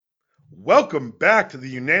Welcome back to the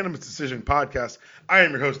Unanimous Decision Podcast. I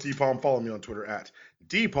am your host, DPalm. Follow me on Twitter at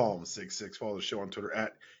DPalm66. Follow the show on Twitter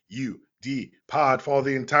at UDPod. Follow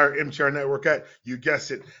the entire MTR network at, you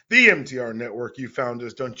guessed it, the MTR network. You found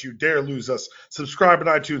us. Don't you dare lose us. Subscribe on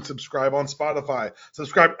iTunes. Subscribe on Spotify.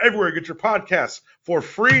 Subscribe everywhere you get your podcasts for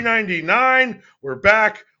free 99. We're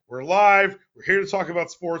back. We're live. We're here to talk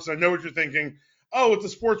about sports. And I know what you're thinking. Oh, it's a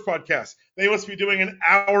sports podcast. They must be doing an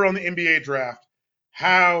hour on the NBA draft.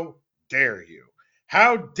 How dare you?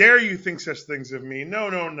 How dare you think such things of me? No,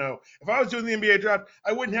 no, no. If I was doing the NBA draft,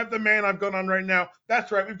 I wouldn't have the man I've got on right now.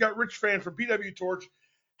 That's right. We've got Rich Fan from PW Torch.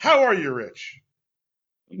 How are you, Rich?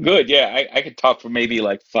 Good, yeah. I could talk for maybe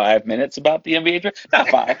like 5 minutes about the NBA draft. Not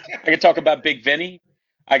five. I could talk about Big Vinny.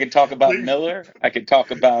 I could talk about Please. Miller. I could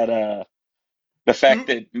talk about the fact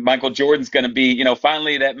that Michael Jordan's going to be,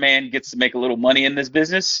 finally that man gets to make a little money in this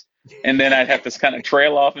business. And then I'd have to kind of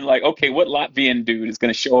trail off and like, okay, what Latvian dude is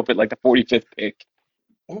going to show up at like the 45th pick?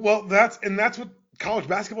 Well, that's what college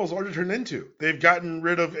basketball has already turned into. They've gotten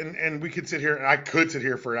rid of, and we could sit here, and I could sit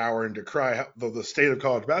here for an hour and decry the state of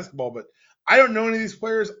college basketball, but I don't know any of these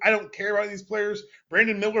players. I don't care about these players.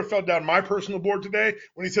 Brandon Miller fell down my personal board today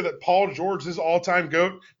when he said that Paul George is all-time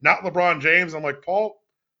GOAT, not LeBron James. I'm like, Paul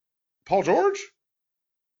George?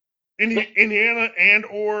 Indiana and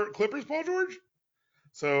or Clippers Paul George?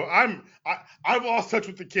 So I've lost touch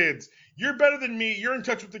with the kids. You're better than me. You're in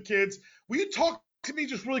touch with the kids. Will you talk to me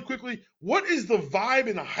just really quickly? What is the vibe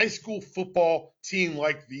in a high school football team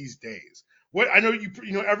like these days? What I know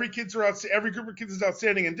every every group of kids is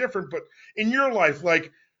outstanding and different, but in your life,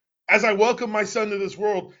 like as I welcome my son to this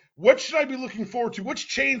world, what should I be looking forward to? What's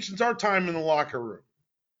changed since our time in the locker room?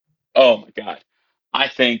 Oh my God. I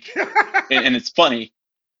think, and it's funny,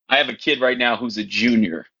 I have a kid right now who's a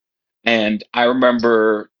junior. And I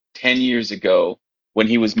remember 10 years ago when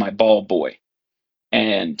he was my ball boy.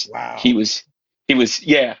 And he Wow. was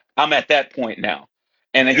yeah, I'm at that point now.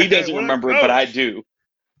 And he doesn't What a remember it, but I coach. do.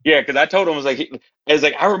 Yeah, because I told him, I was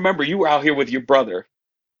like, I remember you were out here with your brother,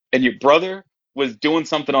 and your brother was doing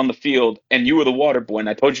something on the field, and you were the water boy, and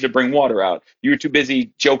I told you to bring water out. You were too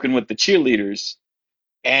busy joking with the cheerleaders,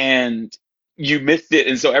 and you missed it.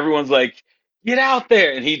 And so everyone's like, get out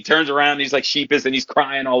there. And he turns around, and he's like sheepish, and he's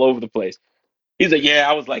crying all over the place. He's like, yeah,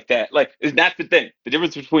 I was like that. Like, that's the thing. The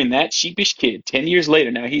difference between that sheepish kid, 10 years later,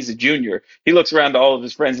 now he's a junior. He looks around to all of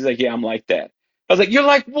his friends. He's like, yeah, I'm like that. I was like, you're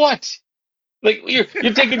like what? Like, you're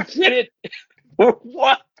taking credit for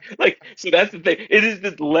what? Like, so that's the thing. It is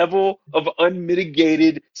this level of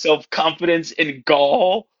unmitigated self-confidence and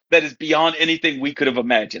gall that is beyond anything we could have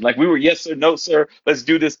imagined. Like, we were, yes sir, no sir, let's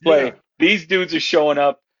do this Yeah. play. These dudes are showing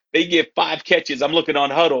up. They get 5 catches. I'm looking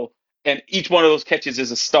on Huddle, and each one of those catches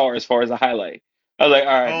is a star as far as a highlight. I was like,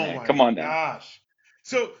 all right, Oh man, my come on now. gosh.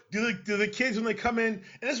 So do the kids when they come in, and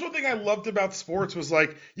that's one thing I loved about sports was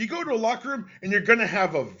like you go to a locker room and you're gonna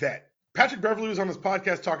have a vet. Patrick Beverly was on his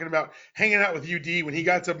podcast talking about hanging out with UD when he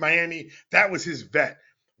got to Miami. That was his vet.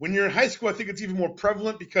 When you're in high school, I think it's even more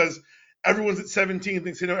prevalent because everyone's at 17 and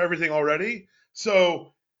thinks they know everything already.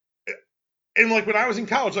 So, and like when I was in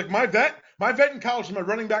college, like my vet in college was my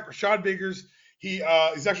running back, Rashad Biggers. He's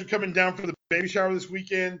actually coming down for the baby shower this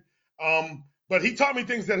weekend. But he taught me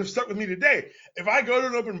things that have stuck with me today. If I go to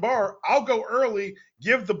an open bar, I'll go early,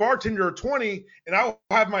 give the bartender a 20, and I'll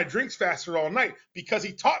have my drinks faster all night because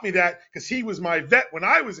he taught me that because he was my vet when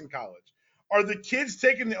I was in college. Are the kids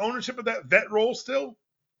taking the ownership of that vet role still?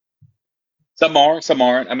 Some are, some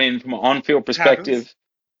aren't. I mean, from an on-field Happens. perspective,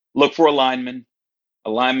 look for a lineman. A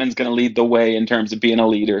lineman's going to lead the way in terms of being a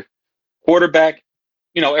leader. Quarterback,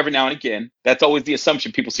 every now and again, that's always the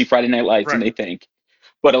assumption. People see Friday Night Lights and Right. they think,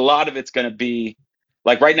 but a lot of it's going to be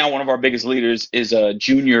like right now, one of our biggest leaders is a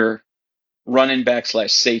junior running back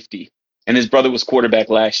slash safety, and his brother was quarterback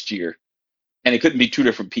last year, and it couldn't be two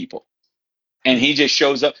different people. And he just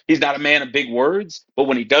shows up. He's not a man of big words, but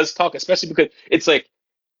when he does talk, especially because it's like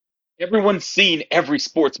everyone's seen every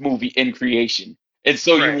sports movie in creation. And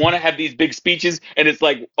so you Right. want to have these big speeches, and it's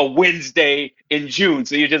like a Wednesday in June.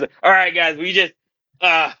 So you're just like, all right, guys,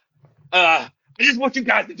 uh, I just want you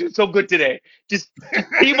guys to do so good today. Just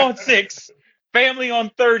team on 6, family on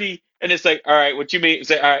 30. And it's like, all right, what you mean?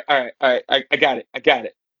 Say, all right, I got it. I got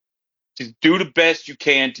it. Just do the best you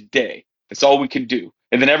can today. That's all we can do.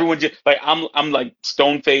 And then everyone just like I'm like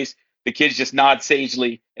stone faced. The kids just nod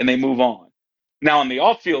sagely and they move on. Now on the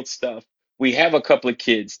off field stuff, we have a couple of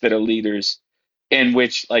kids that are leaders in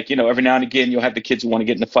which like, every now and again you'll have the kids who want to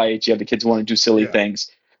get in a fight, you have the kids who want to do silly Yeah.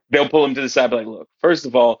 things. They'll pull them to the side, be like, look, first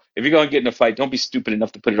of all, if you're gonna get in a fight, don't be stupid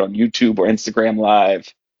enough to put it on YouTube or Instagram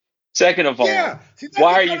live. Second of all, Yeah. See, that's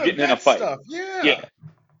why the are you kind of getting in a vet fight? stuff. Yeah. Yeah.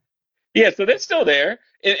 Yeah, so they're still there.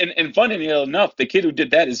 And funny enough, the kid who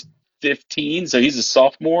did that is 15, so he's a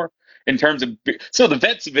sophomore in terms of. So the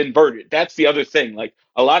vets have inverted. That's the other thing. Like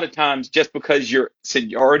a lot of times, just because you're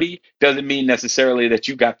seniority doesn't mean necessarily that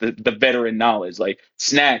you got the veteran knowledge. Like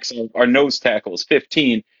Snacks, our nose tackle, is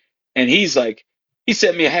 15, and he's like, he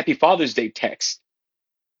sent me a Happy Father's Day text.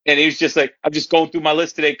 And he was just like, I'm just going through my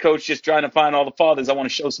list today, coach, just trying to find all the fathers I want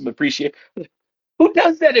to show some appreciation. Who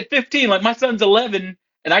does that at 15? Like my son's 11,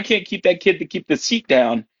 and I can't keep that kid to keep the seat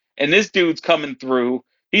down. And this dude's coming through.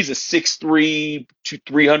 He's a 6'3",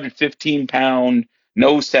 315-pound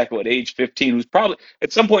nose tackle at age 15, who's probably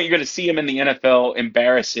at some point you're going to see him in the NFL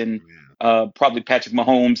embarrassing probably Patrick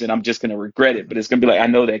Mahomes, and I'm just going to regret it. But it's going to be like, I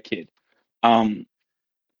know that kid. Um,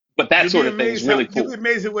 but that You'll be sort of thing is amazed really you'll be cool.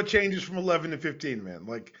 amazed at what changes from 11 to 15, man.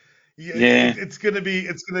 Like, yeah, Yeah. it's gonna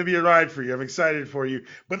be a ride for you. I'm excited for you.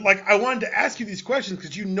 But like, I wanted to ask you these questions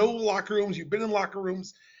because you know locker rooms, you've been in locker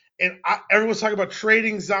rooms, and everyone's talking about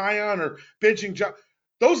trading Zion or benching John.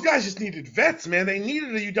 Those guys just needed vets, man. They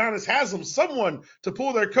needed a Udonis Haslam, someone to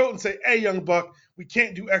pull their coat and say, "Hey, young buck, we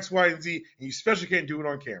can't do X, Y, and Z, and you especially can't do it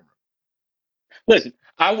on camera." Listen,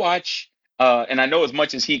 I watch, and I know as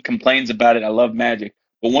much as he complains about it, I love Magic.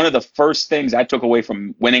 But one of the first things I took away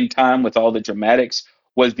from winning time with all the dramatics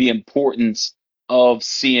was the importance of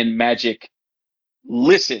seeing Magic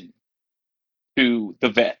listen to the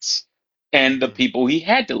vets and the Mm-hmm. people he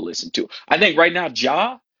had to listen to. I think right now,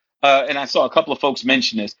 and I saw a couple of folks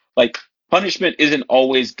mention this, like punishment isn't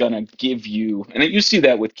always gonna give you, and you see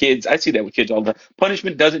that with kids. I see that with kids all the time.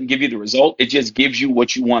 Punishment doesn't give you the result; it just gives you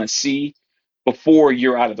what you want to see before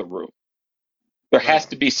you're out of the room. There Right has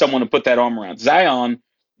on. to be someone to put that arm around. Zion,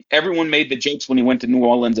 everyone made the jokes when he went to New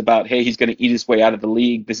Orleans about, hey, he's going to eat his way out of the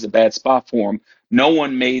league. This is a bad spot for him. No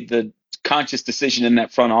one made the conscious decision in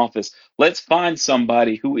that front office. Let's find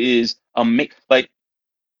somebody who is like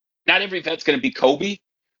not every vet's going to be Kobe,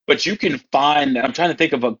 but you can find. I'm trying to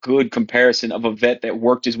think of a good comparison of a vet that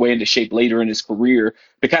worked his way into shape later in his career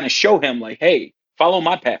to kind of show him, like, hey, follow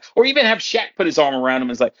my path. Or even have Shaq put his arm around him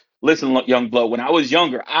and is like, listen, young blood, when I was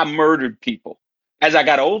younger, I murdered people. As I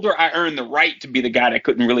got older, I earned the right to be the guy that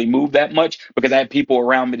couldn't really move that much because I had people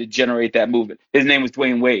around me to generate that movement. His name was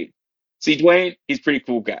Dwayne Wade. See, Dwayne, he's a pretty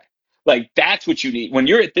cool guy. Like, that's what you need. When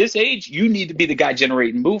you're at this age, you need to be the guy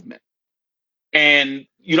generating movement, and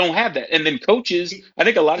you don't have that. And then coaches, He, I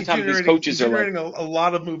think a lot of times these he's coaches are like, generating a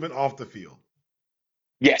lot of movement off the field.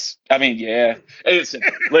 yes, I mean, yeah. Hey, listen,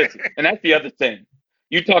 and that's the other thing.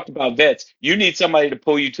 You talked about vets. You need somebody to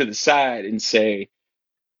pull you to the side and say,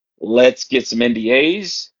 let's get some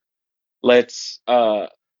NDAs. Let's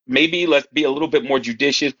maybe let's be a little bit more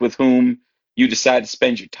judicious with whom you decide to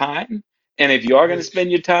spend your time. And if you are going to Which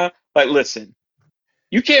spend your time, like, listen,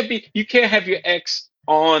 you can't have your ex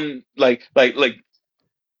on like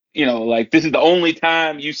this is the only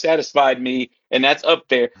time you satisfied me, and that's up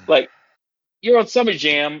there. Like you're on Summer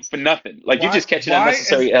Jam for nothing. Like you're why just catching why is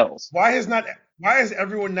unnecessary L's. why has not why has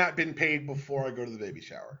everyone not been paid before I go to the baby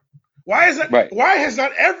shower? Right. Why has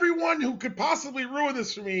not everyone who could possibly ruin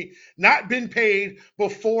this for me not been paid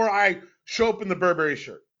before I show up in the Burberry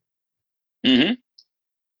shirt? hmm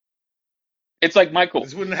It's like Michael.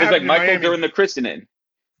 This wouldn't It's like happen in Michael Miami. during the christening.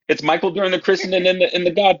 It's Michael during the christening in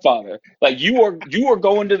the Godfather. Like you are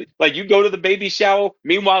going to like you go to the baby shower.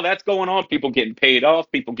 Meanwhile, that's going on. People getting paid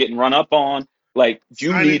off. People getting run up on. Like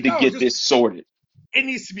you Signing need to no, get just this sorted. it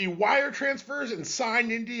needs to be wire transfers and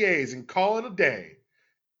signed NDAs and call it a day.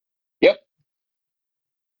 Yep.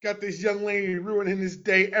 Got this young lady ruining his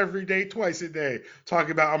day every day, twice a day,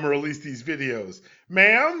 talking about I'm gonna release these videos.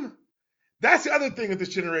 Ma'am, that's the other thing with this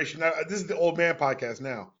generation. Now, this is the old man podcast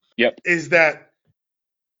now. Yep. Is that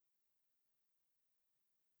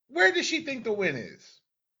where does she think the win is?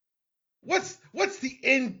 What's the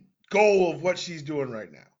end goal of what she's doing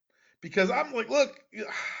right now? Because I'm like, look,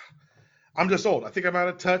 I'm just old. I think I'm out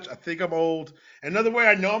of touch. I think I'm old. Another way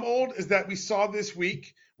I know I'm old is that we saw this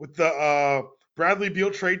week with the Bradley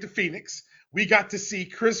Beal trade to Phoenix. We got to see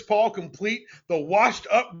Chris Paul complete the washed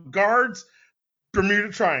up guards Bermuda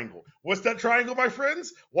Triangle. What's that triangle, my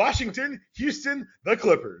friends? Washington, Houston, the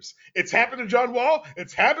Clippers. It's happened to John Wall.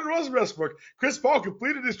 It's happened to Russell Westbrook. Chris Paul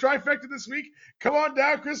completed his trifecta this week. Come on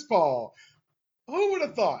down, Chris Paul. Who would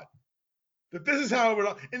have thought that this is how it would?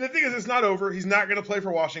 And the thing is, it's not over. He's not going to play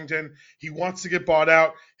for Washington. He wants to get bought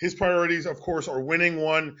out. His priorities, of course, are winning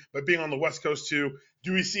one, but being on the West Coast too.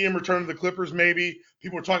 Do we see him return to the Clippers? Maybe.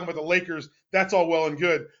 People are talking about the Lakers. That's all well and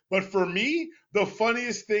good. But for me, the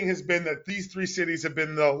funniest thing has been that these three cities have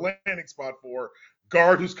been the landing spot for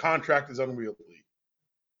guard whose contract is unwieldy.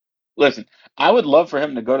 Listen, I would love for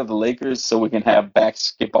him to go to the Lakers so we can have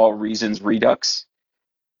basketball reasons redux.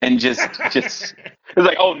 and just it's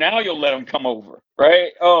like, oh, now you'll let him come over,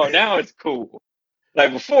 right? Oh, now it's cool.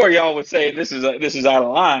 Like before, y'all would say this is out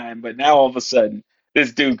of line, but now all of a sudden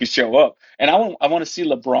this dude could show up, and I want to see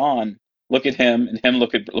LeBron look at him and him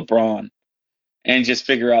look at LeBron and just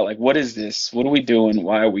figure out like, what is this? What are we doing?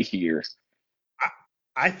 Why are we here?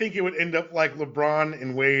 I think it would end up like LeBron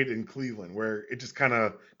and Wade in Cleveland, where it just kind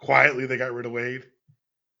of quietly they got rid of Wade.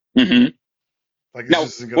 hmm Like this Now,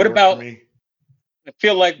 just isn't going what to work for about? me. I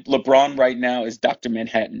feel like LeBron right now is Dr.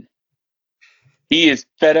 Manhattan. He is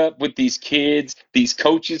fed up with these kids, these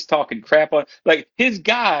coaches talking crap on. Like his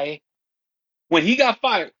guy, when he got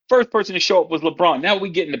fired, first person to show up was LeBron. Now we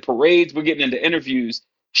get into parades, we're getting into interviews,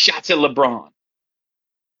 shots at LeBron.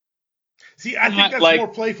 See, I think Not that's more like,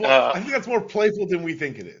 playful. uh, I think that's more playful than we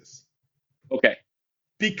think it is. okay.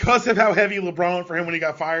 Because of how heavy LeBron went for him when he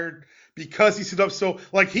got fired, because he stood up so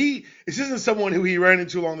like this isn't someone who he ran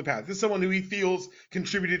into along the path. This is someone who he feels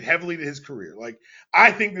contributed heavily to his career. Like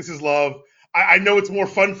I think this is love. I know it's more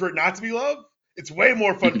fun for it not to be love. It's way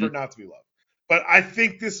more fun for hmm it not to be love. But I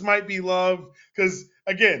think this might be love because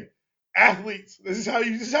again, athletes, this is how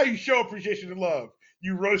you show appreciation and love.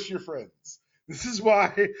 You roast your friends. This is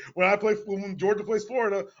why when Georgia plays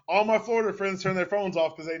Florida, all my Florida friends turn their phones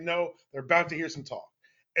off because they know they're about to hear some talk.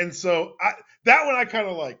 And so that one I kind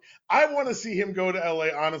of like. I want to see him go to LA,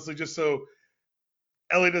 honestly, just so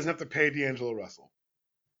LA doesn't have to pay D'Angelo Russell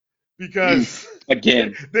because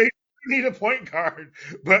Again, they need a point guard.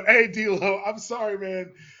 But hey, D'Lo, I'm sorry,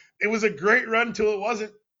 man. It was a great run until it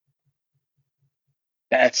wasn't.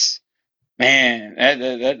 that's man.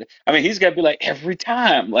 I mean, he's got to be like every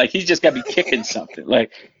time. Like he's just got to be kicking something.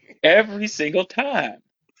 Like every single time.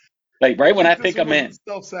 Like right At when I least this think one I'm wasn't in.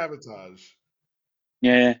 self sabotage.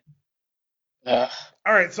 Yeah. Uh,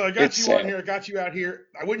 All right, so I got it's you on sad. here. I got you out here.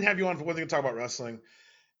 I wouldn't have you on for one thing to talk about wrestling.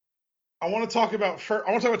 I want to talk about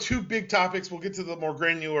two big topics. We'll get to the more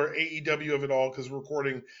granular AEW of it all because we're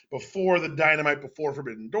recording before the Dynamite, before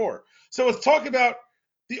Forbidden Door. So let's talk about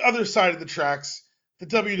the other side of the tracks, the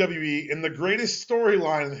WWE, and the greatest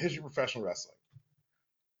storyline in the history of professional wrestling.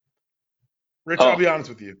 Rich, I'll Oh, be honest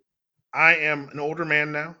with you. I am an older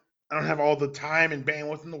man now. I don't have all the time and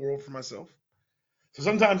bandwidth in the world for myself. So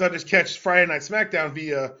sometimes I just catch Friday Night SmackDown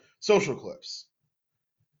via social clips.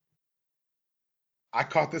 I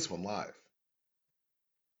caught this one live.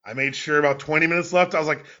 I made sure about 20 minutes left. I was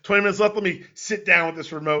like, 20 minutes left. Let me sit down with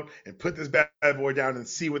this remote and put this bad boy down and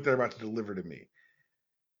see what they're about to deliver to me.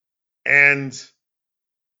 And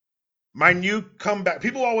my new comeback,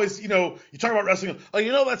 people always, you talk about wrestling. Oh,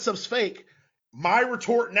 that stuff's fake. My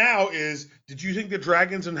retort now is, did you think the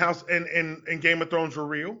dragons in House and Game of Thrones were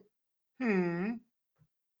real?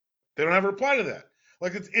 They don't have a reply to that.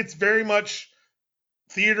 Like it's very much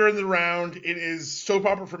theater in the round. It is soap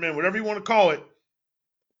opera for men, whatever you want to call it.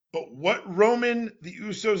 But what Roman, the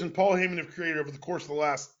Usos, and Paul Heyman have created over the course of the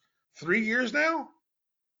last 3 years now,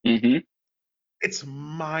 hmm it's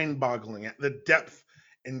mind-boggling at the depth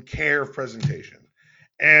and care of presentation.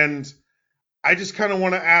 And I just kind of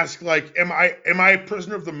want to ask, like, am I a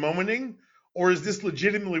prisoner of the momenting, or is this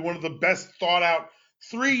legitimately one of the best thought out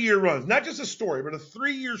 3 year runs? Not just a story, but a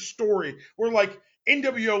 3 year story where like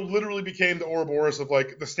NWO literally became the Ouroboros of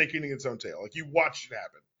like the snake eating its own tail. Like you watched it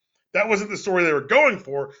happen. That wasn't the story they were going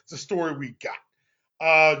for. It's the story we got.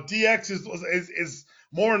 DX is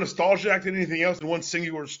more a nostalgia act than anything else in one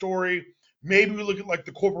singular story. Maybe we look at like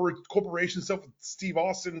the corporation stuff with Steve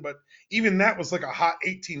Austin, but even that was like a hot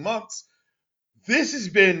 18 months. This has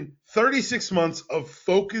been 36 months of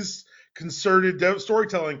focused, concerted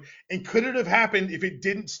storytelling. And could it have happened if it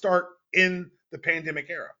didn't start in the pandemic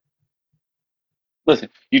era? Listen,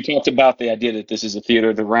 you talked about the idea that this is a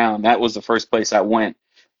theater of the round. That was the first place I went.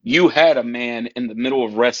 You had a man in the middle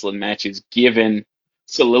of wrestling matches giving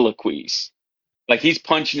soliloquies. Like he's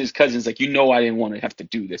punching his cousins, like, I didn't want to have to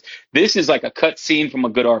do this. This is like a cut scene from a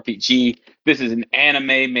good RPG. This is an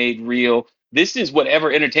anime made real. This is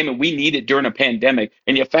whatever entertainment we needed during a pandemic.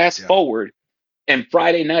 And you fast Yeah. forward, and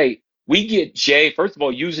Friday night, we get Jay, first of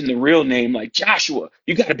all, using the real name like Joshua.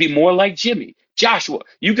 You got to be more like Jimmy. Joshua,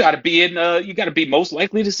 you got to be you got to be most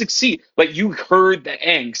likely to succeed. Like you heard the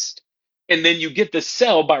angst. And then you get the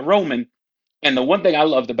sell by Roman. And the one thing I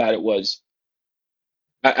loved about it was,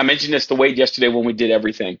 I mentioned this to Wade yesterday when we did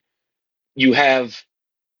everything. You have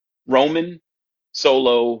Roman,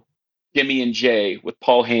 Solo, Jimmy, and Jay with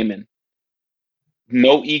Paul Heyman.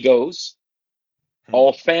 No egos, Hmm.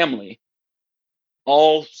 all family,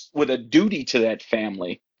 all with a duty to that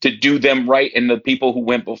family to do them right and the people who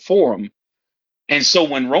went before him. And so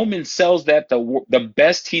when Roman sells that the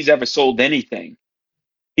best he's ever sold anything,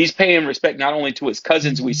 He's paying respect not only to his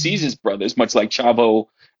cousins who he sees as brothers, much like Chavo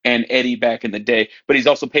and Eddie back in the day, but he's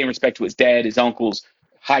also paying respect to his dad, his uncles,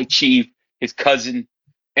 High Chief, his cousin.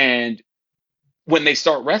 And when they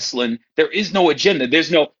start wrestling, there is no agenda.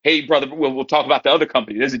 There's no, hey, brother, we'll talk about the other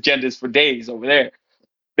company. There's agendas for days over there.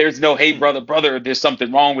 There's no, hey, Hmm. brother, there's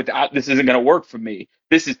something wrong with this isn't going to work for me.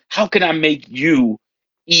 This is, how can I make you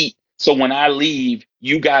eat so when I leave,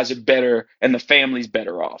 you guys are better and the family's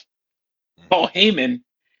better off? Paul Heyman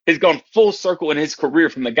has gone full circle in his career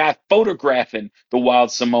from the guy photographing the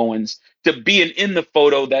Wild Samoans to being in the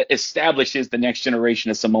photo that establishes the next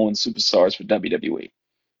generation of Samoan superstars for WWE.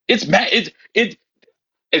 It's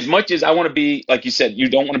as much as I want to be, like you said, you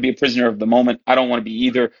don't want to be a prisoner of the moment. I don't want to be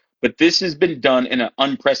either. But this has been done in an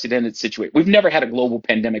unprecedented situation. We've never had a global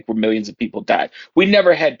pandemic where millions of people died. We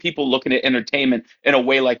never had people looking at entertainment in a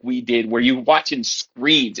way like we did, where you're watching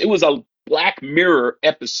screens. It was a Black Mirror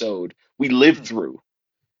episode we lived Hmm. through.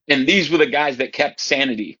 And these were the guys that kept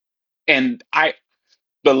sanity. And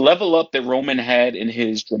the level up that Roman had in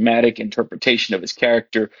his dramatic interpretation of his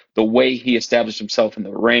character, the way he established himself in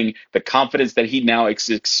the ring, the confidence that he now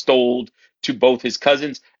extolled to both his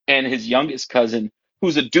cousins and his youngest cousin,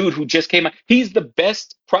 who's a dude who just came out. He's the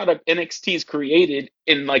best product NXT's created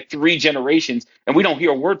in like 3 generations, and we don't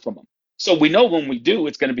hear a word from him. So we know when we do,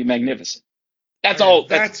 it's going to be magnificent. Oh That's yeah, all.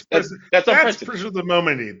 That's that's unprecedented. prisoner of the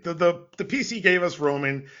moment. The PC gave us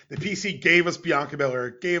Roman. The PC gave us Bianca Belair.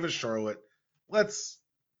 Gave us Charlotte. Let's.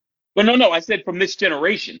 But no, I said from this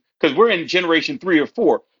generation because we're in generation 3 or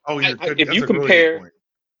 4. Oh, you're good. If That's you a really good compare point.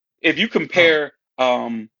 if you Oh, compare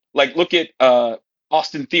like look at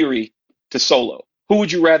Austin Theory to Solo, who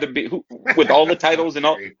would you rather be with all the that's not titles and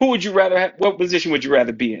all, very. who would you rather have, what position would you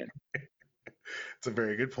rather be in? It's a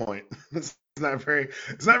very good point. It's not very.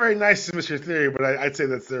 It's not very nice to Mr. Theory, but I'd say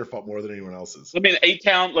that's their fault more than anyone else's. I mean,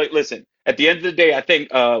 A-Town, like listen, at the end of the day, I think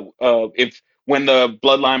if when the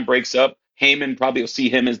bloodline breaks up, Heyman probably will see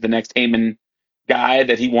him as the next Heyman guy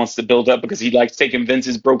that he wants to build up because he likes taking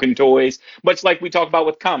Vince's broken toys, much like we talk about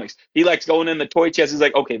with comics. He likes going in the toy chest. He's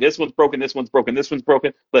like, okay, this one's broken, this one's broken, this one's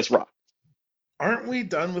broken. Let's rock. Aren't we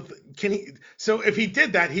done with? Can he? So if he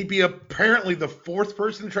did that, he'd be apparently the fourth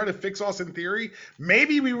person to try to fix Austin Theory.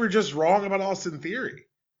 Maybe we were just wrong about Austin Theory.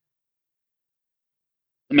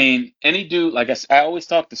 I mean, any dude, like I always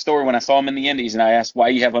talk the story when I saw him in the Indies and I asked why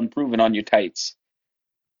you have unproven on your tights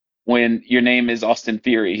when your name is Austin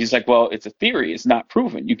Theory. He's like, well, it's a theory. It's not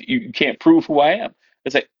proven. You can't prove who I am.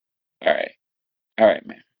 It's like, all right, all right,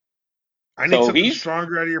 man. I need So something he's,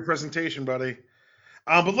 stronger out of your presentation, buddy.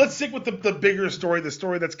 But let's stick with the bigger story, the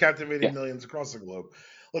story that's captivating yeah, millions across the globe.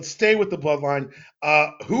 Let's stay with the bloodline.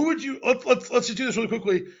 Who would you? Let's just do this really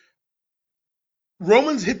quickly.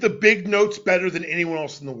 Roman's hit the big notes better than anyone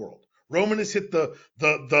else in the world. Roman has hit the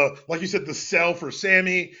like you said, the sell for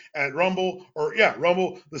Sammy at Rumble, or yeah,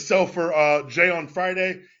 Rumble, the sell for Jay on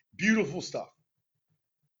Friday. Beautiful stuff.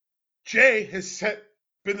 Jay has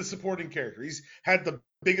been the supporting character. He's had the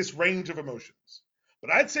biggest range of emotions.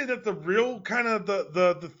 But I'd say that the real kind of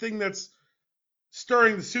the thing that's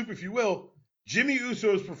stirring the soup, if you will, Jimmy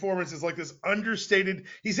Uso's performance is like this understated.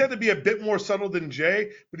 He's had to be a bit more subtle than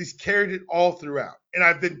Jay, but he's carried it all throughout. And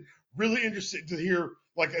I've been really interested to hear,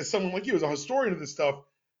 like, as someone like you, as a historian of this stuff,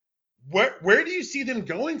 where do you see them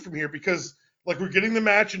going from here? Because like we're getting the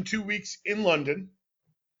match in 2 weeks in London,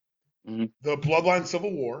 mhm. the Bloodline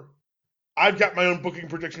Civil War. I've got my own booking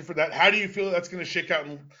prediction for that. How do you feel that's going to shake out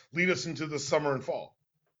and lead us into the summer and fall?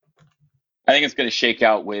 I think it's going to shake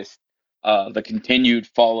out with the continued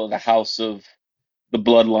fall of the House of the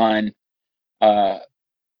Bloodline, uh,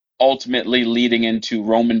 ultimately leading into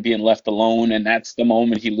Roman being left alone, and that's the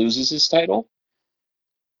moment he loses his title.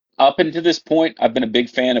 Up until this point, I've been a big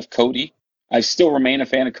fan of Cody. I still remain a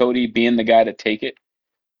fan of Cody being the guy to take it,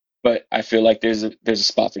 but I feel like there's a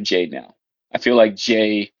spot for Jay now. I feel like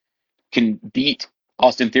Jay can beat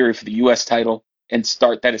Austin Theory for the U.S. title and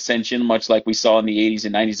start that ascension, much like we saw in the 80s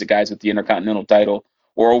and 90s, the guys with the Intercontinental title,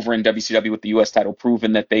 or over in WCW with the U.S. title,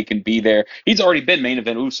 proving that they can be there. He's already been main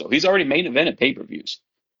event Uso. He's already main event at pay-per-views,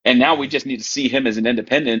 and now we just need to see him as an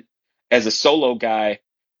independent, as a solo guy.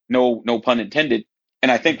 No pun intended.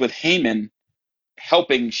 And I think with Heyman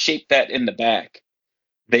helping shape that in the back,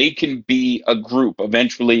 they can be a group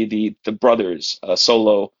eventually, the brothers,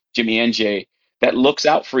 Solo, Jimmy and Jay, that looks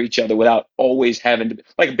out for each other without always having to,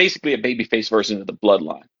 like, basically a babyface version of the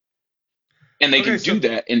bloodline, and they Okay, can so do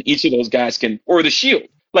that, and each of those guys can, or the Shield,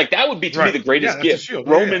 like that would be to me right, the yeah, greatest that's a gift. shield.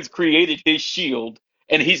 Yeah, yeah. Roman's created his Shield,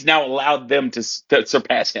 and he's now allowed them to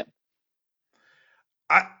surpass him.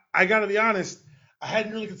 I got to be honest. I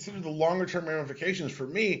hadn't really considered the longer term ramifications. For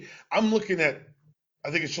me, I'm looking at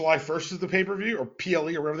I think it's July 1st is the pay-per-view, or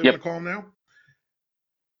PLE, or whatever they want Yep. to call him now.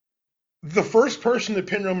 The first person to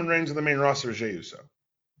pin Roman Reigns on the main roster is Jey Uso.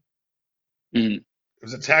 Mm-hmm. It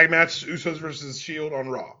was a tag match, Usos versus Shield on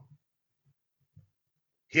Raw.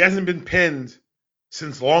 He hasn't been pinned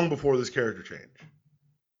since long before this character change.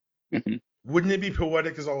 Mm-hmm. Wouldn't it be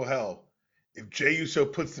poetic as all hell if Jey Uso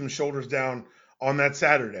puts them shoulders down on that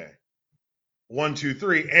Saturday? 1, 2,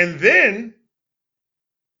 3. And then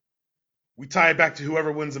we tie it back to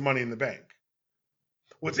whoever wins the Money in the Bank.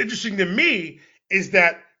 What's interesting to me is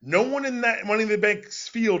that no one in that Money in the Bank's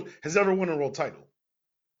field has ever won a world title.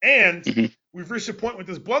 And Mm-hmm. we've reached a point with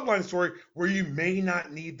this Bloodline story where you may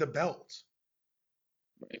not need the belt.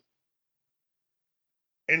 Right.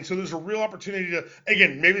 And so there's a real opportunity to,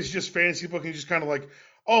 again, maybe it's just fantasy booking, just kind of like,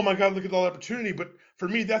 oh my God, look at all the opportunity. But for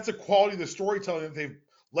me, that's a quality of the storytelling that they've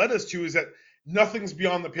led us to, is that nothing's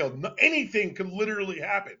beyond the pale. No, anything could literally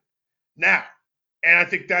happen now. And I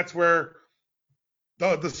think that's where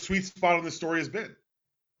the sweet spot of the story has been.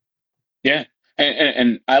 Yeah.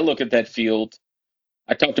 And I look at that field.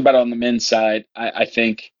 I talked about it on the men's side. I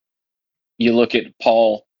think you look at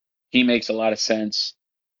Paul, he makes a lot of sense,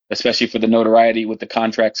 especially for the notoriety with the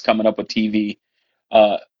contracts coming up with TV.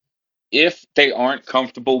 If they aren't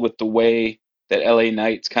comfortable with the way that LA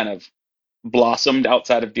Knight's kind of blossomed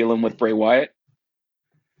outside of dealing with Bray Wyatt,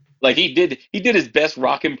 like he did his best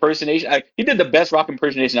rock impersonation. He did the best rock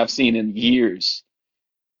impersonation I've seen in years,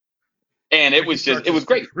 and it was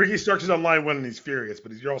great. Ricky Starks is online winning, he's furious,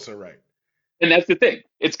 but you're also right. And that's the thing.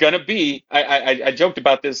 It's gonna be. I joked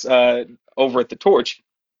about this over at the Torch.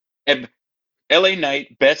 And LA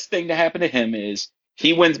Knight, best thing to happen to him is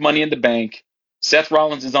he wins Money in the Bank. Seth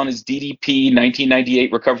Rollins is on his DDP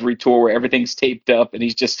 1998 recovery tour where everything's taped up and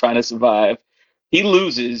he's just trying to survive. He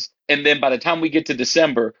loses, and then by the time we get to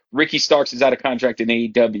December, Ricky Starks is out of contract in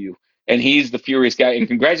AEW, and he's the furious guy. And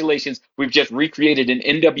congratulations, we've just recreated an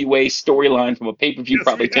NWA storyline from a pay-per-view Yes,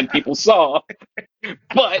 probably we 10 have. people saw.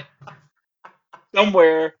 But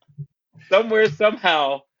somewhere,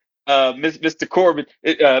 somehow, Mr. Corbin,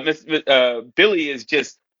 Billy is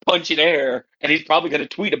just punching air, and he's probably going to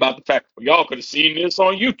tweet about the fact, well, y'all could have seen this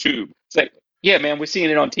on YouTube. It's like, yeah, man, we're seeing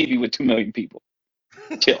it on TV with 2 million people.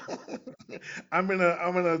 Chill. I'm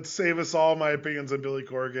gonna save us all my opinions on Billy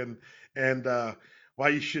Corgan and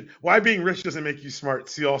why being rich doesn't make you smart.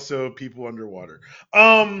 See also people underwater.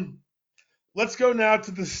 Let's go now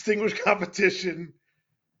to the distinguished competition,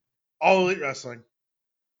 All Elite Wrestling.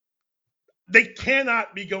 They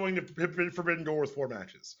cannot be going to Forbidden Door with 4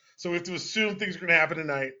 matches, so we have to assume things are going to happen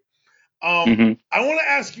tonight. Mm-hmm. I want to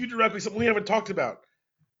ask you directly something we haven't talked about.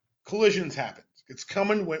 Collisions happened. It's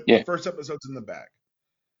coming when Yeah. the first episode's in the bag.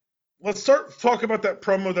 Let's start talking about that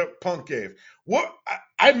promo that Punk gave.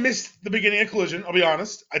 I missed the beginning of Collision, I'll be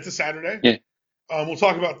honest. It's a Saturday. Yeah. We'll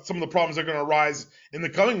talk about some of the problems that are going to arise in the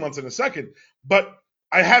coming months in a second. But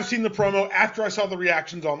I have seen the promo after I saw the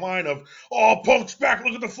reactions online of, oh, Punk's back,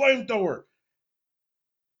 look at the flamethrower.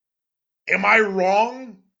 Am I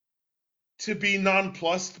wrong to be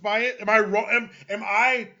nonplussed by it? Am I wrong? Am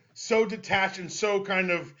I so detached and so kind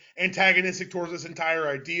of antagonistic towards this entire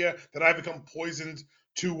idea that I become poisoned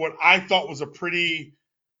to what I thought was a pretty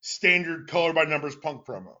standard color by numbers Punk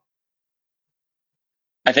promo?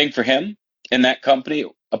 I think for him in that company,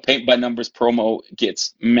 a paint by numbers promo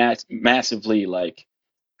gets massively like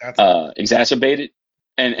exacerbated.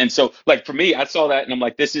 And so like for me, I saw that and I'm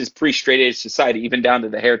like, this is pre-straight edge society, even down to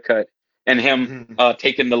the haircut and him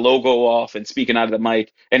taking the logo off and speaking out of the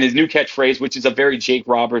mic and his new catchphrase, which is a very Jake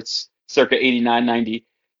Roberts circa 89, 90,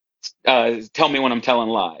 tell me when I'm telling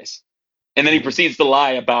lies. And then he proceeds to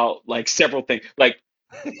lie about like several things. Like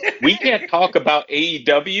we can't talk about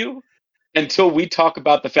AEW until we talk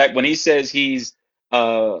about the fact when he says he's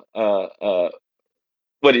what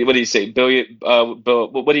did he say? Billion.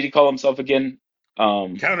 What did he call himself again?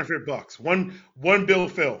 Counterfeit bucks. One Bill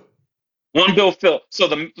Phil. One Bill Phil. So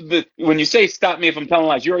the when you say stop me if I'm telling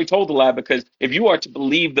lies, you already told the lie because if you are to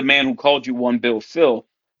believe the man who called you One Bill Phil,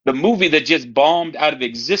 the movie that just bombed out of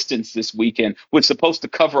existence this weekend was supposed to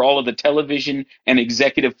cover all of the television and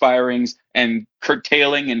executive firings and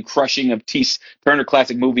curtailing and crushing of Turner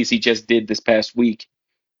Classic Movies he just did this past week,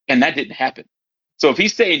 and that didn't happen. So if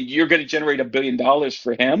he's saying you're going to generate $1 billion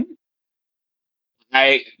for him,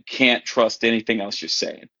 I can't trust anything else you're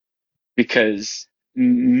saying because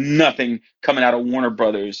nothing coming out of Warner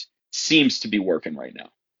Brothers seems to be working right now.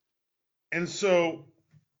 And so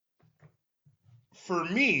for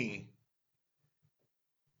me,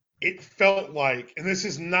 it felt like, and this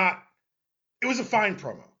is not, it was a fine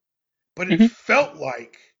promo, but it felt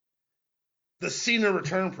like the Cena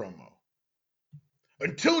return promo.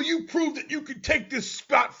 until you prove that you can take this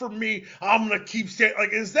spot from me, I'm gonna keep saying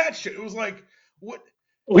like is that shit. It was like what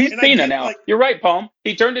Well, he's and I Cena get now. You're right, Palm.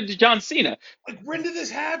 He turned into John Cena. like when did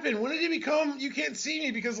this happen? When did it become you can't see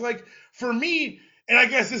me? Because like for me, and I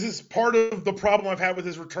guess this is part of the problem I've had with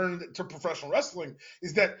his return to professional wrestling,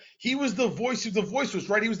 is that he was the voice of the voiceless,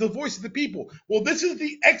 right? He was the voice of the people. Well, this is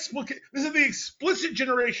the explicit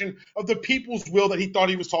generation of the people's will that he thought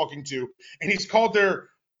he was talking to, and he's called their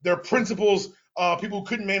principals people who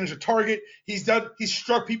couldn't manage a target. He's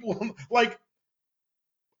struck people like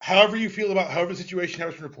however you feel about however the situation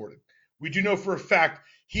has been reported. We do know for a fact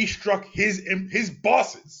he struck his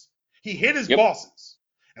bosses. He hit his Yep. bosses.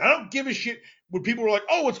 And I don't give a shit when people are like,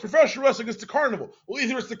 oh, it's professional wrestling, it's the carnival. Well,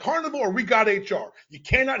 either it's the carnival or we got HR. You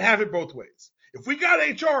cannot have it both ways. If we got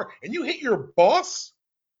HR and you hit your boss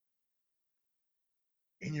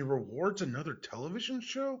and your reward's another television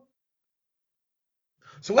show.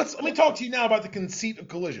 So let me talk to you now about the conceit of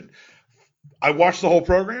Collision. I watched the whole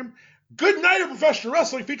program. Good night of professional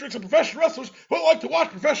wrestling featuring some professional wrestlers who like to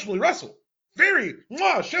watch professionally wrestle. Very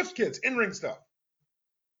chef's kids, in-ring stuff.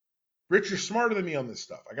 Rich, you're smarter than me on this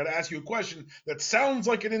stuff. I got to ask you a question that sounds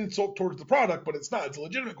like an insult towards the product, but it's not. It's a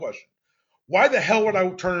legitimate question. Why the hell would I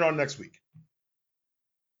turn it on next week?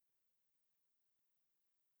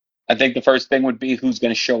 I think the first thing would be who's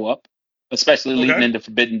going to show up, especially leading Okay. into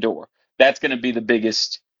Forbidden Door. That's going to be the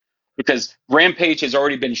biggest because Rampage has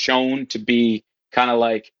already been shown to be kind of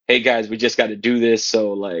like, hey guys, we just got to do this.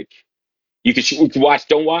 So like, we could watch,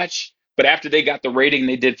 don't watch. But after they got the rating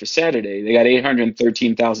they did for Saturday, they got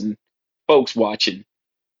 813,000 folks watching.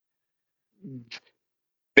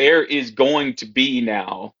 There is going to be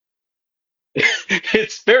now.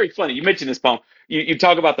 It's very funny. You mentioned this, Paul. You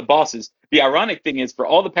talk about the bosses. The ironic thing is, for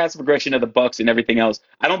all the passive aggression of the Bucks and everything else,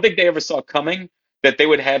 I don't think they ever saw coming that they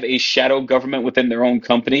would have a shadow government within their own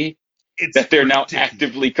company It's that they're now ridiculous.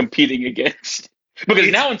 actively competing against. Because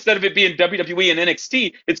It's now instead of it being WWE and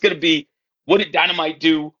NXT, it's going to be what did Dynamite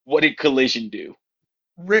do? What did Collision do?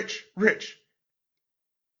 Rich.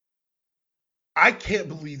 I can't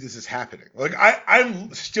believe this is happening. Like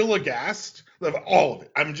I'm still aghast of all of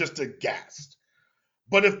it. I'm just aghast.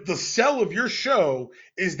 But if the sell of your show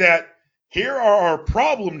is that here are our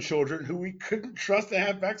problem children who we couldn't trust to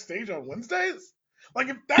have backstage on Wednesdays, like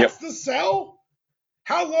if that's Yep. the sell,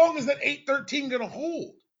 how long is that 813 going to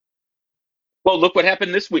hold? Well, look what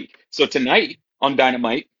happened this week. So tonight on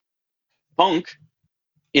Dynamite, Punk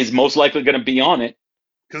is most likely going to be on it,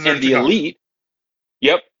 Because they're in and the Chicago. Elite,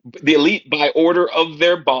 yep, the Elite by order of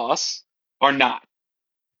their boss are not.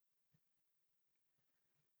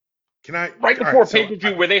 Can I? Right All right. before pay per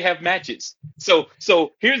view where they have matches. So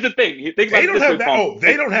here's the thing. You think about They it don't this way, have that. Punk. Oh,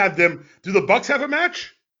 they don't have them. Do the Bucks have a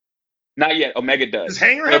match? Not yet. Omega Does does.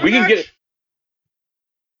 Hanger But have a we can get it. match?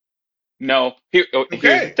 No.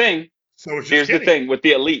 Here's the Okay. thing. So it's just Here's the Kenny. thing with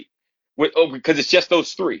the Elite. Because it's just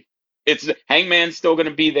those three. It's Hangman's still going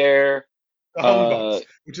to be there. The Hung Uh, Bucks,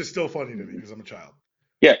 which is still funny to me because I'm a child.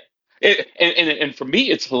 yeah. And for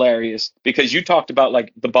me, it's hilarious because you talked about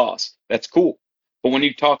like the boss. That's cool. But when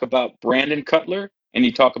you talk about Brandon Cutler and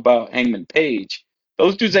you talk about Hangman Page,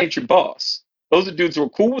 those dudes ain't your boss. Those are dudes who are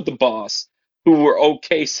cool with the boss, who were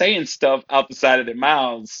okay saying stuff out the side of their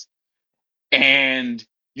mouths, and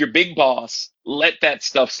your big boss let that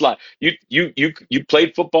stuff slide. You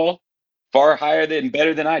played football far higher than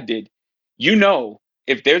better than I did. You know,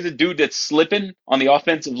 if there's a dude that's slipping on the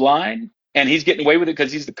offensive line and he's getting away with it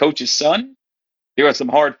because he's the coach's son, there are some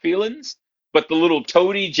hard feelings. But the little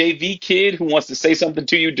toady JV kid who wants to say something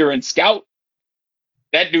to you during scout,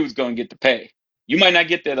 that dude's gonna get the pay. You might not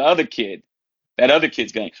get that other kid. That other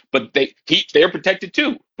kid's going, but they're protected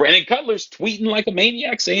too. Brandon Cutler's tweeting like a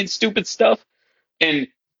maniac, saying stupid stuff, and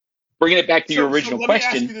bringing it back to your So original let me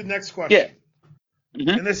ask you question. the next Yeah. question,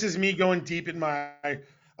 Hmm. and this is me going deep in my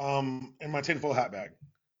tinfoil hat bag.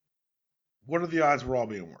 What are the odds we're all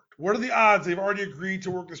being worked? What are the odds they've already agreed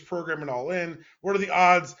to work this program and all in? What are the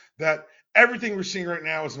odds that everything we're seeing right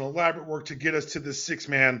now is an elaborate work to get us to this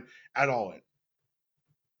 6-man at all in?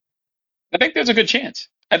 I think there's a good chance.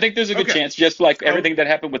 I think there's a good Okay. chance, just like So everything that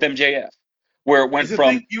happened with MJF, where it went it's the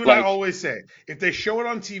thing from you and I like, always say. If they show it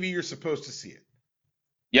on TV, you're supposed to see it.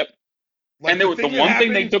 yep. Like And the the thing that one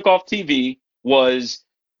thing they happened. took off TV was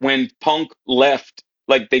when Punk left.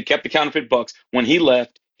 Like they kept the counterfeit bucks. When he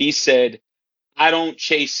left, he said, "I don't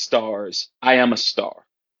chase stars. I am a star."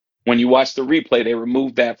 When you watch the replay, they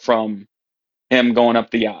removed that from him going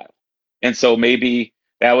up the aisle. And so maybe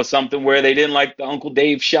that was something where they didn't like the Uncle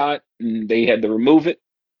Dave shot and they had to remove it.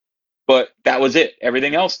 But that was it.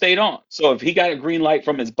 Everything else stayed on. So if he got a green light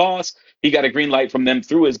from his boss, he got a green light from them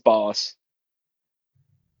through his boss.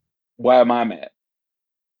 Why am I mad?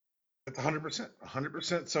 100%,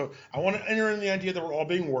 100%. So I want to enter in the idea that we're all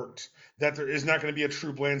being worked, that there is not going to be a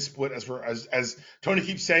true brand split as Tony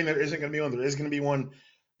keeps saying there isn't going to be one. There is going to be one.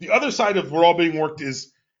 The other side of we're all being worked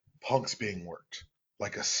is Punk's being worked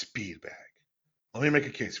like a speed bag. Let me make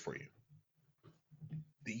a case for you.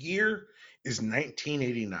 The year is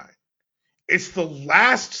 1989. It's the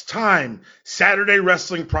last time Saturday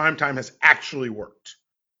Wrestling Primetime has actually worked.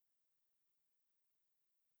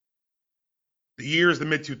 The year is the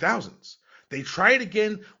mid-2000s. They try it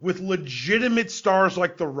again with legitimate stars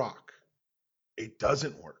like The Rock. It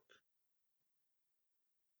doesn't work.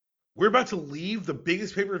 We're about to leave the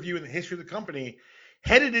biggest pay-per-view in the history of the company,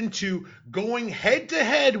 headed into going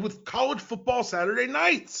head-to-head with college football Saturday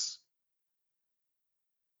nights.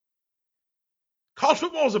 College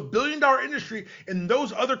football is $1 billion industry, and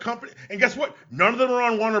those other companies, and guess what? None of them are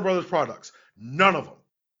on Warner Brothers products. None of them.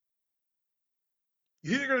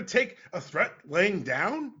 You think they're going to take a threat laying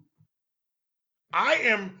down? I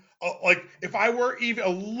am, if I were even a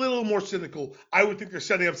little more cynical, I would think they're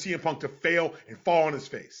setting up CM Punk to fail and fall on his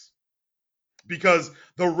face. Because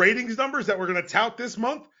the ratings numbers that we're going to tout this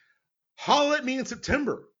month, holler at me in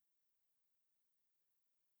September.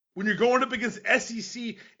 When you're going up against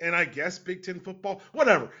SEC and I guess Big Ten football,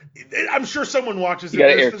 whatever. I'm sure someone watches it. You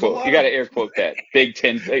got to air quote that. Big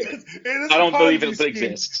Ten. I don't believe it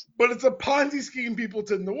exists. But it's a Ponzi scheme people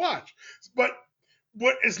tend to watch. But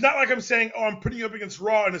it's not like I'm saying, I'm putting you up against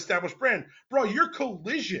Raw, an established brand. Bro, you're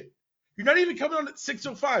Collision. You're not even coming on at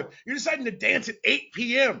 6:05. You're deciding to dance at 8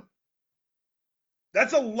 p.m.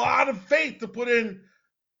 That's a lot of faith to put in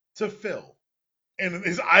to Phil and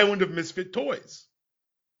his island of misfit toys.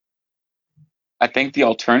 I think the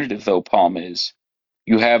alternative, though, Palm, is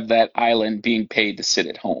you have that island being paid to sit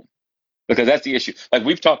at home. Because that's the issue. Like,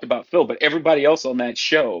 we've talked about Phil, but everybody else on that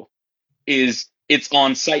show it's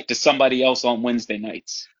on site to somebody else on Wednesday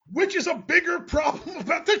nights. Which is a bigger problem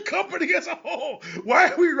about the company as a whole. Why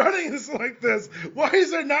are we running this like this? Why is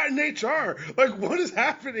there not an HR? Like, what is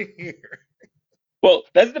happening here? Well,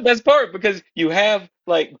 that's the best part because you have,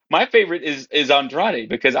 like, my favorite is Andrade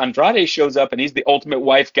because Andrade shows up and he's the ultimate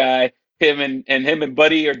wife guy. Him and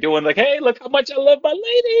Buddy are doing like, hey, look how much I love my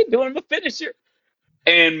lady, doing the finisher.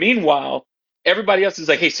 And meanwhile, everybody else is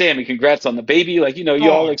like, hey, Sammy, congrats on the baby. Like,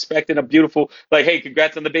 you all expecting a beautiful, like, hey,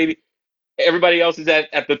 congrats on the baby. Everybody else is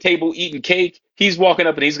at the table eating cake. He's walking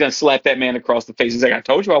up and he's going to slap that man across the face. He's like, I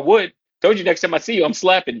told you I would. Told you next time I see you, I'm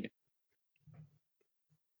slapping you.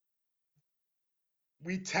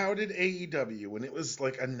 We touted AEW when it was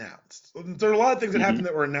like announced. There are a lot of things that happened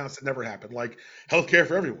that were announced that never happened, like healthcare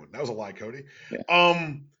for everyone. That was a lie, Cody.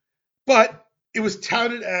 Yeah. But it was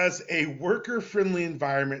touted as a worker-friendly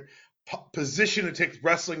environment, position to take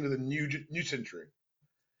wrestling to the new century.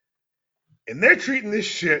 And they're treating this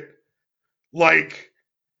shit like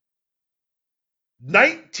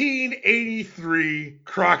 1983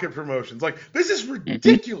 Crockett Promotions. Like, this is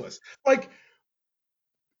ridiculous. Like,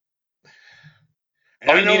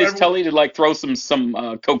 all you need is Tully to like throw some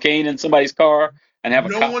cocaine in somebody's car and have a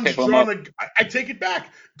cop pick them up. I take it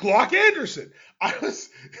back. Glock Anderson. I was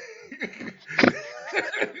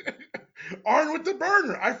Arn with the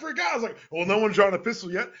burner. I forgot. I was like, well, no one's drawn a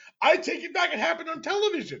pistol yet. I take it back. It happened on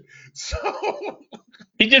television. So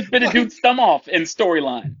he just bit a dude's thumb off in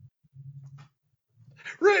storyline.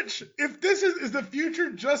 Rich, if this is the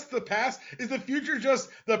future just the past? Is the future just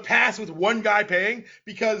the past with one guy paying?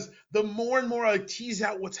 Because the more and more I tease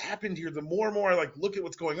out what's happened here, the more and more I look at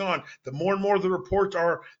what's going on, the more and more the reports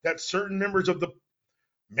are that certain members of the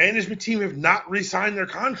management team have not re-signed their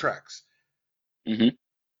contracts. Mm-hmm.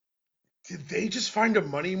 Did they just find a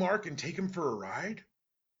money mark and take him for a ride?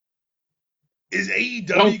 Is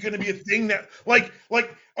AEW going to be a thing that,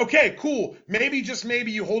 okay, cool. Maybe, just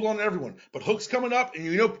maybe you hold on to everyone. But Hook's coming up,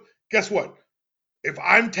 and guess what? If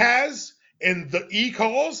I'm Taz and the E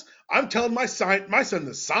calls, I'm telling my son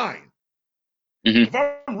to sign. Mm-hmm. If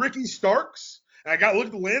I'm Ricky Starks, and I got to look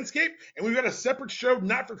at the landscape, and we've got a separate show,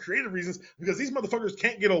 not for creative reasons, because these motherfuckers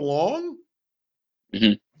can't get along,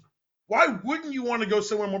 why wouldn't you want to go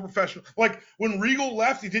somewhere more professional? Like, when Regal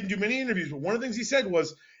left, he didn't do many interviews, but one of the things he said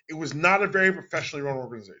was, it was not a very professionally run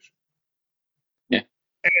organization. Yeah.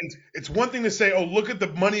 And it's one thing to say, oh, look at the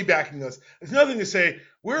money backing us. It's another thing to say,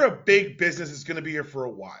 we're a big business that's going to be here for a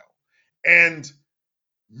while. And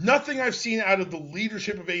nothing I've seen out of the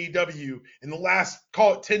leadership of AEW in the last,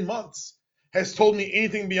 call it 10 months, has told me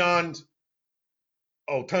anything beyond,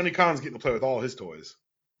 oh, Tony Khan's getting to play with all his toys.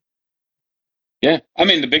 Yeah. I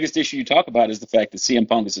mean, the biggest issue you talk about is the fact that CM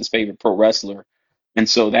Punk is his favorite pro wrestler. And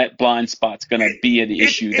so that blind spot's going to be an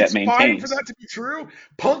issue that maintains. It's fine for that to be true.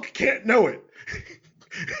 Punk can't know it.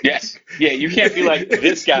 Yes. Yeah, you can't be like,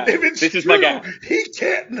 this guy, if it's this is my true, guy. he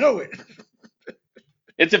can't know it.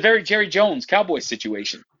 It's a very Jerry Jones Cowboys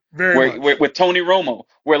situation Very where much. with Tony Romo,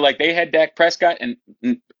 where like they had Dak Prescott, and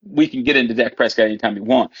we can get into Dak Prescott anytime you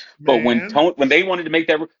want. But Man. When they wanted to make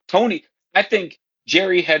that Tony, I think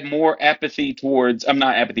Jerry had more apathy towards, I'm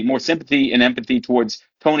not apathy, more sympathy and empathy towards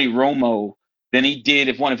Tony Romo than he did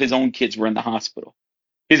if one of his own kids were in the hospital.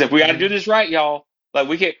 He's like, we got to do Mhm. this right, y'all. Like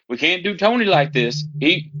we can't do Tony like this.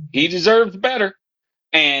 He deserves better.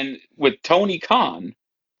 And with Tony Khan,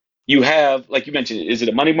 you have, like you mentioned, is it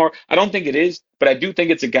a money mark? I don't think it is, but I do think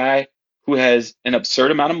it's a guy who has an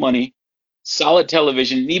absurd amount of money, solid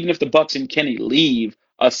television, and even if the Bucks and Kenny leave,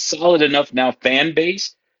 a solid enough now fan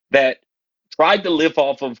base that tried to live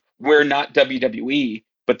off of we're not WWE,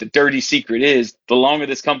 but the dirty secret is the longer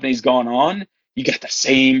this company's gone on, you got the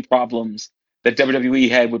same problems that WWE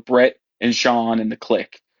had with Brett and Sean and the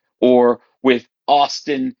Click, or with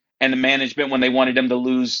Austin and the management when they wanted him to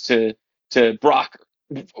lose to Brock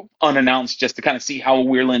unannounced just to kind of see how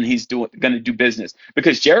Weirland he's doing going to do business.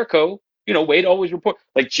 Because Jericho, Wade always report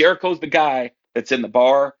like Jericho's the guy that's in the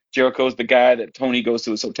bar. Jericho's the guy that Tony goes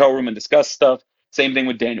to his hotel room and discuss stuff. Same thing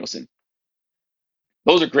with Danielson.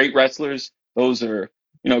 Those are great wrestlers. Those are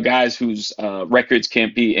guys whose records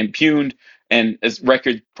can't be impugned, and as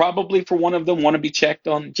record probably for one of them want to be checked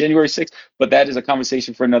on January 6th. But that is a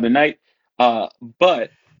conversation for another night.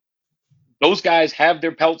 But those guys have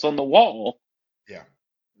their pelts on the wall. Yeah.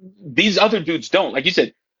 These other dudes don't. Like you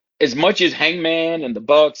said, as much as Hangman and the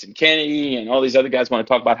Bucks and Kenny and all these other guys want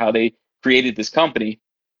to talk about how they created this company,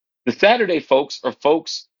 the Saturday folks are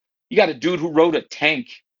folks. You got a dude who rode a tank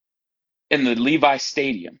in the Levi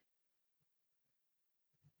Stadium,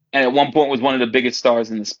 and at one point was one of the biggest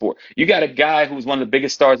stars in the sport. You got a guy who was one of the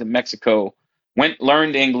biggest stars in Mexico,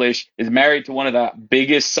 learned English, is married to one of the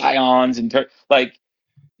biggest scions, and like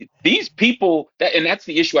these people and that's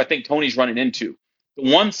the issue I think Tony's running into.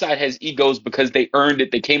 The one side has egos because they earned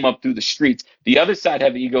it, they came up through the streets. The other side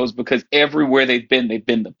have egos because everywhere they've been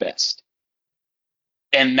the best.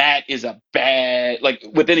 And that is a bad, like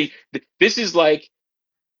with any, this is like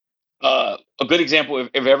a good example of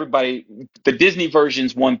everybody. The Disney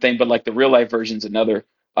version's one thing, but like the real life version's another.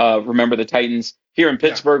 Remember the Titans here in Yeah.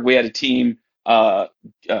 Pittsburgh? We had a team. Uh,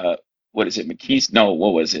 what is it? McKees? No,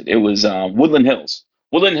 what was it? It was Woodland Hills.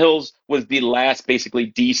 Woodland Hills was the last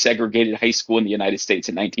basically desegregated high school in the United States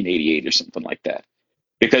in 1988 or something like that,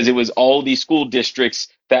 because it was all these school districts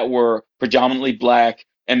that were predominantly black,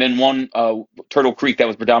 and then one Turtle Creek that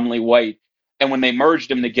was predominantly white. And when they merged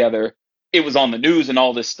them together, it was on the news and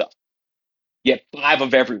all this stuff. You had five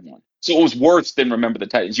of everyone. So it was worse than Remember the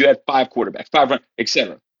Titans. You had five quarterbacks, five run,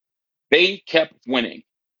 etc. They kept winning.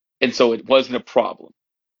 And so it wasn't a problem.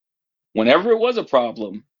 Whenever it was a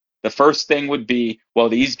problem, the first thing would be, well,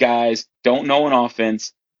 these guys don't know an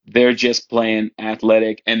offense. They're just playing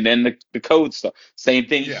athletic. And then the code stuff. Same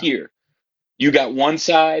thing Yeah. here. You got one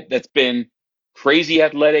side that's been crazy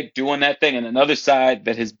athletic, doing that thing, and another side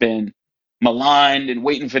that has been maligned and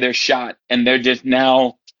waiting for their shot. And they're just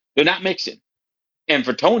now, they're not mixing. And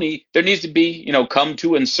for Tony, there needs to be, come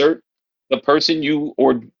to insert the person you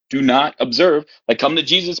or do not observe, like come to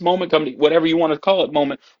Jesus moment, come to whatever you want to call it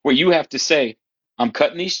moment, where you have to say, I'm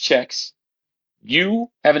cutting these checks. You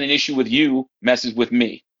having an issue with you messes with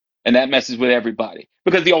me. And that messes with everybody.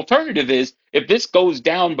 Because the alternative is if this goes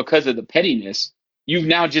down because of the pettiness, you've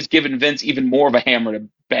now just given Vince even more of a hammer to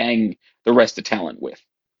bang the rest of talent with.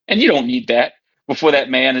 And you don't need that before that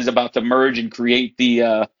man is about to merge and create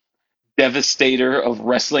the devastator of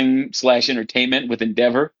wrestling slash entertainment with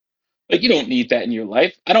Endeavor. Like, you don't need that in your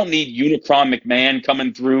life. I don't need Unicron McMahon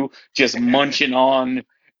coming through just munching on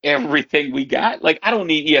everything we got. Like, I don't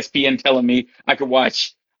need ESPN telling me I could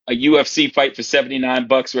watch a UFC fight for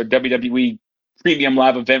 $79 or a WWE premium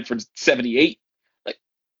live event for 78. Like,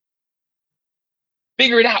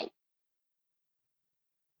 figure it out.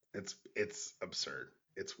 It's absurd.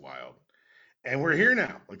 It's wild. And we're here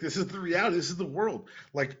now. Like this is the reality. This is the world.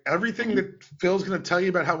 Like everything Mhm. that Phil's going to tell you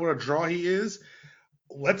about how what a draw he is.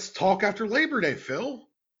 Let's talk after Labor Day, Phil.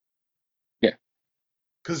 Yeah.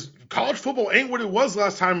 Because college football ain't what it was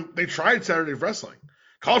last time they tried Saturday wrestling.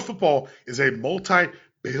 College football is a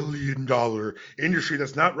multi-billion-dollar industry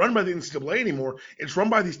that's not run by the NCAA anymore. It's run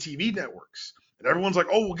by these TV networks, and everyone's like,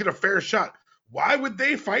 "Oh, we'll get a fair shot." Why would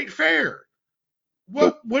they fight fair?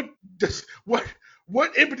 Nope.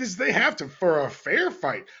 What impetus do they have for a fair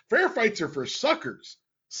fight? Fair fights are for suckers.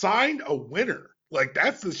 Signed a winner. Like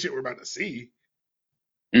that's the shit we're about to see.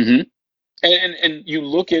 hmm and you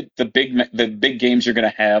look at the big games you're going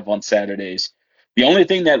to have on Saturdays. The only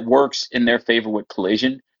thing that works in their favor with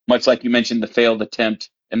Collision, much like you mentioned the failed attempt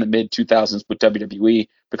in the mid 2000s with WWE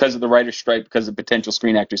because of the writer's strike, because of potential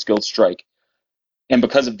Screen Actors Guild strike, and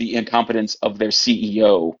because of the incompetence of their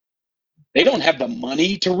CEO. They don't have the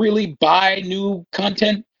money to really buy new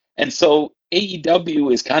content, and so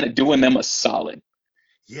AEW is kind of doing them a solid.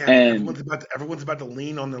 Yeah, but And everyone's about to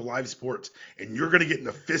lean on their live sports, and you're going to get in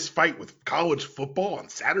a fist fight with college football on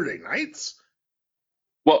Saturday nights.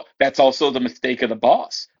 well, that's also the mistake of the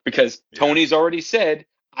boss because Yeah. Tony's already said,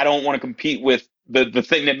 I don't want to compete with the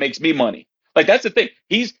thing that makes me money. Like that's the thing.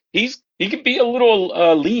 He can be a little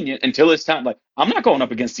lenient until it's time. Like I'm not going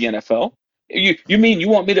up against the NFL. You mean you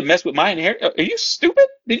want me to mess with my inheritance? Are you stupid?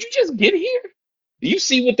 Did you just get here? Do you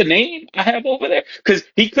see what the name I have over there? Because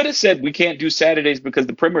he could have said we can't do Saturdays because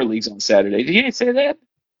the Premier League's on Saturday. Did he ain't say that?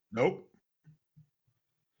 Nope.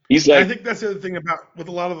 He's And I like, think that's the other thing about with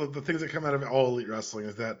a lot of the things that come out of All Elite Wrestling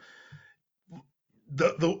is that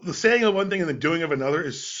the saying of one thing and the doing of another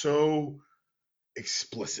is so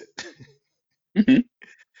explicit mhm,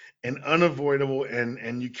 and unavoidable,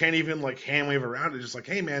 and you can't even like hand wave around it. Just like,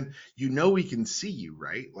 hey man, we can see you,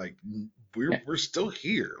 right? Like yeah, we're still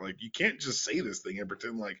here. Like you can't just say this thing and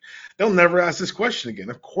pretend like they'll never ask this question again.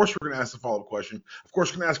 Of course we're gonna ask the follow up question. Of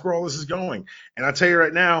course we're gonna ask where all this is going. And I tell you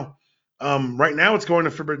right now it's going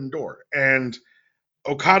to Forbidden Door. And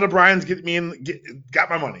Okada Bryan's got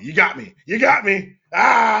my money. You got me. You got me.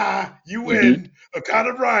 You mhm, win.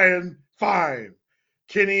 Okada Bryan, fine.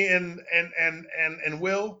 Kenny and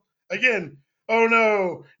Will again. Oh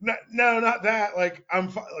no, not that. Like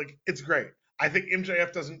like it's great. I think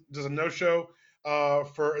MJF does a no show.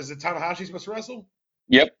 For is it Tanahashi supposed to wrestle?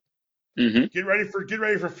 yep, hmm Get ready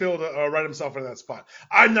for Phil to write himself into that spot.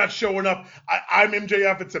 I'm not showing up. I'm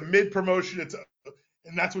MJF. It's a mid promotion.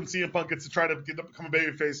 And that's when CM Punk gets to try to become a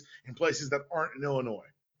babyface in places that aren't in Illinois.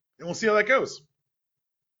 And we'll see how that goes.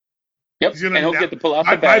 yep, He's gonna and he'll get to pull out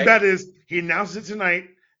the my bag. bet is he announces it tonight.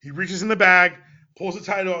 He reaches in the bag, pulls the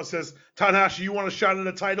title out, and says, Tanahashi, you want a shot at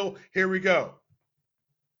a title? Here we go.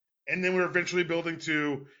 And then we're eventually building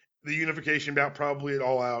to the unification bout, probably at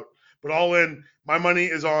All Out. But All In, my money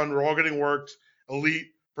is on We're All Getting Worked, Elite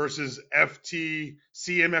versus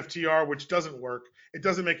CMFTR, which doesn't work. It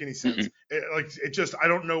doesn't make any sense. Mm-mm. I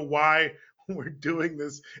don't know why we're doing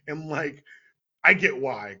this. And like, I get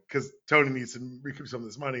why, because Tony needs to recoup some of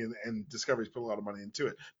this money, and Discovery's put a lot of money into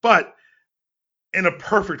it. But in a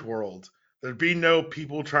perfect world, there'd be no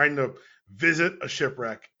people trying to visit a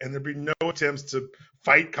shipwreck, and there'd be no attempts to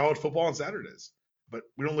fight college football on Saturdays. But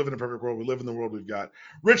we don't live in a perfect world. We live in the world we've got.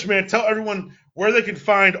 Rich, man, tell everyone where they can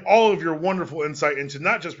find all of your wonderful insight into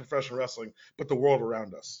not just professional wrestling, but the world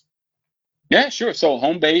around us. Yeah, sure. So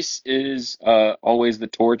home base is always the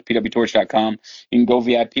Torch, pwtorch.com. You can go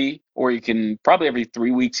VIP, or you can probably every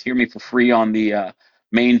 3 weeks hear me for free on the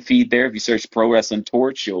main feed there. If you search Pro Wrestling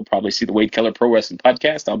Torch, you'll probably see the Wade Keller Pro Wrestling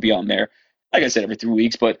Podcast. I'll be on there, like I said, every 3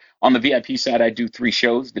 weeks. But on the VIP side, I do 3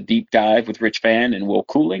 shows: the Deep Dive with Rich Fan and Will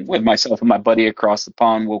Cooling, with myself and my buddy across the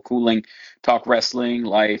pond, Will Cooling, talk wrestling,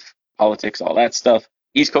 life, politics, all that stuff.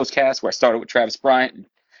 East Coast Cast, where I started with Travis Bryant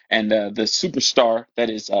and the superstar that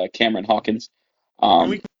is Cameron Hawkins. Can Um,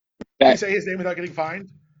 we that say his name without getting fined?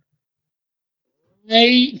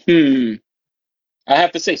 I, hmm, I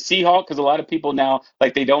have to say Seahawk because a lot of people now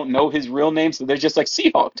like they don't know his real name, so they're just like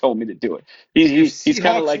Seahawk told me to do it. If He's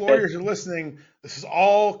kind of Seahawks like that. lawyers are listening, this is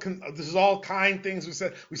all kind things we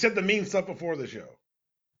said. We said the mean stuff before the show.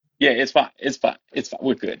 Yeah, it's fine. It's fine. It's fine.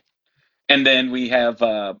 We're good. And then we have,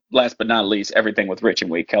 last but not least, everything with Rich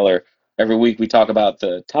and Wade Keller. Every week we talk about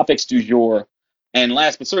the topics du jour. And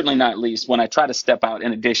last but certainly not least, when I try to step out,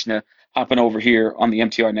 in addition to hopping over here on the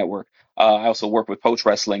MTR network, I also work with Poach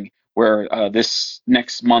Wrestling, where this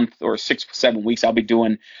next month or 6, 7 weeks, I'll be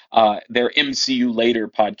doing their MCU Later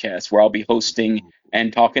podcast, where I'll be hosting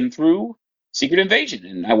and talking through Secret Invasion.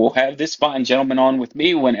 And I will have this fine gentleman on with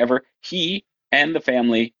me whenever he and the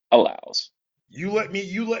family allows. You let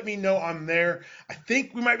me know I'm there. I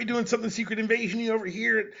think we might be doing something Secret Invasion over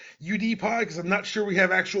here at UD Pod because I'm not sure we have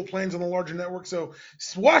actual plans on the larger network. So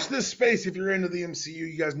watch this space if you're into the MCU.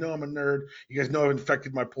 You guys know I'm a nerd. You guys know I've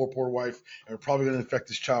infected my poor wife, and we're probably going to infect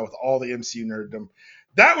this child with all the MCU nerddom.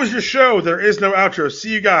 That was your show. There is no outro.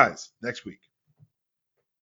 See you guys next week.